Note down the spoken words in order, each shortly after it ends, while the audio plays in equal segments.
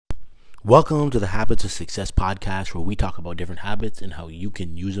Welcome to the Habits of Success podcast, where we talk about different habits and how you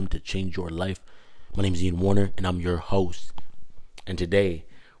can use them to change your life. My name is Ian Warner, and I'm your host. And today,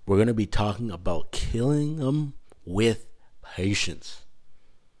 we're going to be talking about killing them with patience.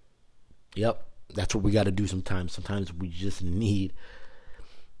 Yep, that's what we got to do sometimes. Sometimes we just need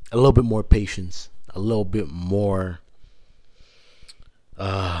a little bit more patience, a little bit more,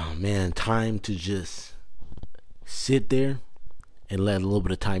 time to just sit there and let a little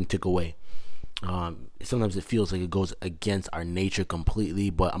bit of time tick away. Sometimes it feels like it goes against our nature completely,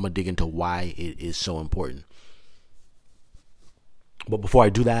 but I'm going to dig into why it is so important. But before I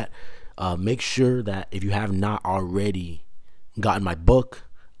do that, make sure that if you have not already gotten my book,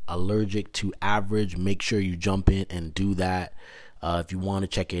 Allergic to Average, make sure you jump in and do that. If you want to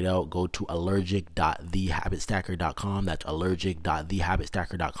check it out, go to allergic.thehabitstacker.com. That's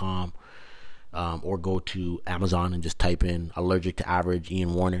allergic.thehabitstacker.com. Or go to Amazon and just type in Allergic to Average,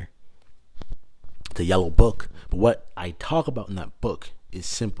 Ian Warner. It's a yellow book. But what I talk about in that book is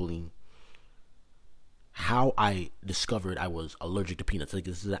simply how I discovered I was allergic to peanuts. Like,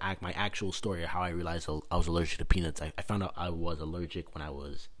 this is my actual story of how I realized I was allergic to peanuts. I found out I was allergic when I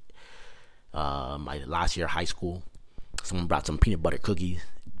was my last year of high school. Someone brought some peanut butter cookies.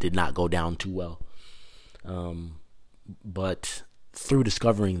 Did not go down too well. But through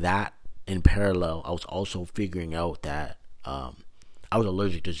discovering that, in parallel, I was also figuring out that I was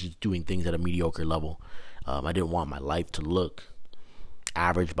allergic to just doing things at a mediocre level. I didn't want my life to look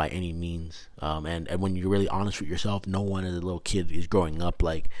average by any means. And when you're really honest with yourself, no one as a little kid is growing up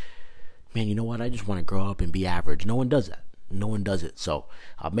like, man, you know what? I just want to grow up and be average. No one does that. No one does it. So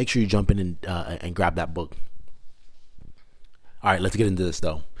make sure you jump in and grab that book. All right, let's get into this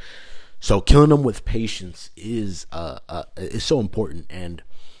though. So killing them with patience is so important, and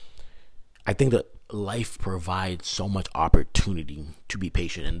I think that life provides so much opportunity to be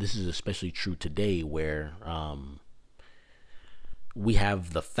patient, and this is especially true today where we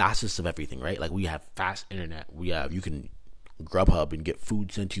have the fastest of everything, right? Like, we have fast internet. You can Grubhub and get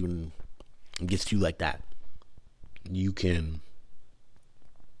food sent to you and it gets to you like that. You can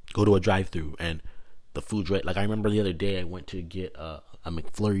go to a drive-thru and the food's right. Like, I remember the other day I went to get a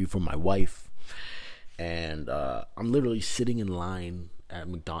McFlurry for my wife, and I'm literally sitting in line at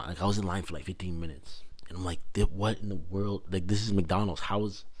McDonald's. Like, I was in line for like 15 minutes, and I'm like, what in the world? Like, this is McDonald's.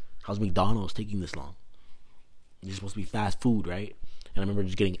 How's McDonald's taking this long? It's supposed to be fast food, right? And I remember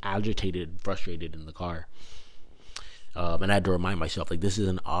just getting agitated, frustrated in the car, and I had to remind myself, like, this is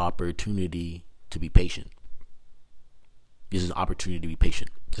an opportunity to be patient. This is an opportunity to be patient.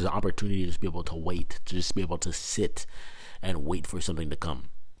 This is an opportunity to just be able to wait, to just be able to sit and wait for something to come.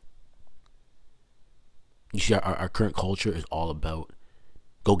 You see, our current culture is all about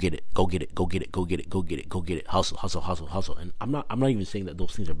go get it, go get it, go get it, go get it, go get it, go get it, hustle, hustle, hustle, hustle. And I'm not even saying that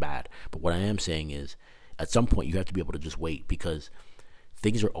those things are bad, but what I am saying is, at some point you have to be able to just wait, because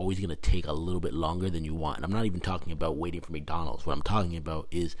things are always going to take a little bit longer than you want. And I'm not even talking about waiting for McDonald's. What I'm talking about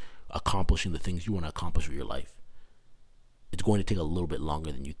is accomplishing the things you want to accomplish with your life. It's going to take a little bit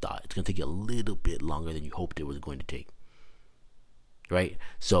longer than you thought. It's going to take you a little bit longer than you hoped it was going to take. Right?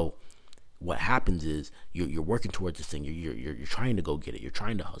 So what happens is you're working towards this thing. You're trying to go get it. You're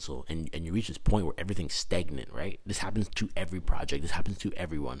trying to hustle, and you reach this point where everything's stagnant. Right? This happens to every project. This happens to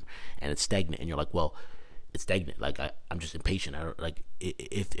everyone, and it's stagnant. And you're like, well, it's stagnant. Like, I'm just impatient. I don't like,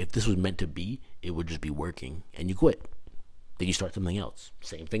 if this was meant to be, it would just be working, and you quit. Then you start something else.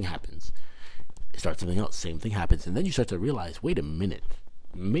 Same thing happens. Start something else, same thing happens, and then you start to realize, wait a minute,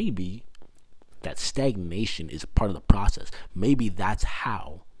 maybe that stagnation is part of the process. Maybe that's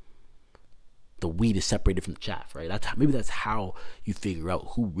how the wheat is separated from the chaff, right? Maybe that's how you figure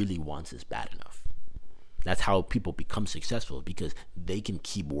out who really wants this bad enough. That's how people become successful, because they can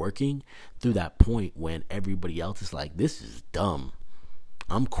keep working through that point when everybody else is like, this is dumb.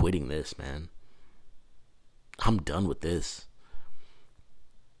 I'm quitting this, man. I'm done with this.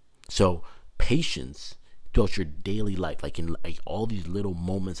 So patience throughout your daily life, like in like all these little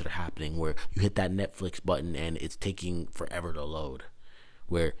moments that are happening where you hit that Netflix button and it's taking forever to load,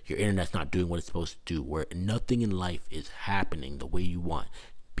 where your internet's not doing what it's supposed to do, where nothing in life is happening the way you want.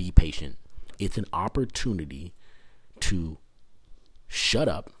 Be patient. It's an opportunity to shut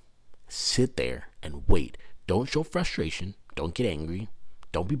up, sit there, and wait. Don't show frustration. Don't get angry.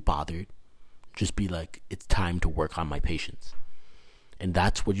 Don't be bothered. Just be like, it's time to work on my patience. And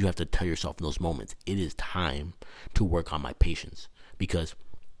that's what you have to tell yourself in those moments. It is time to work on my patience. Because,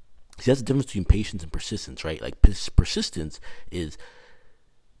 see, that's the difference between patience and persistence, right? Like, persistence is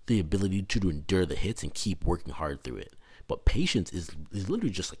the ability to endure the hits and keep working hard through it. But patience is literally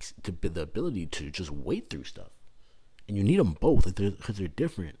just like the ability to just wait through stuff. And you need them both because they're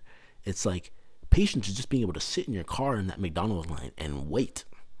different. It's like patience is just being able to sit in your car in that McDonald's line and wait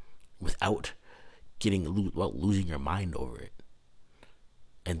without losing your mind over it.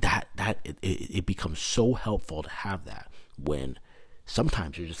 And it becomes so helpful to have that when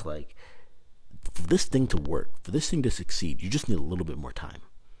sometimes you're just like, for this thing to work, for this thing to succeed, you just need a little bit more time.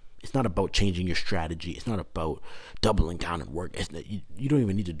 It's not about changing your strategy. It's not about doubling down and work. You don't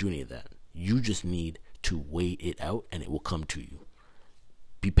even need to do any of that. You just need to wait it out and it will come to you.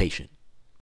 Be patient.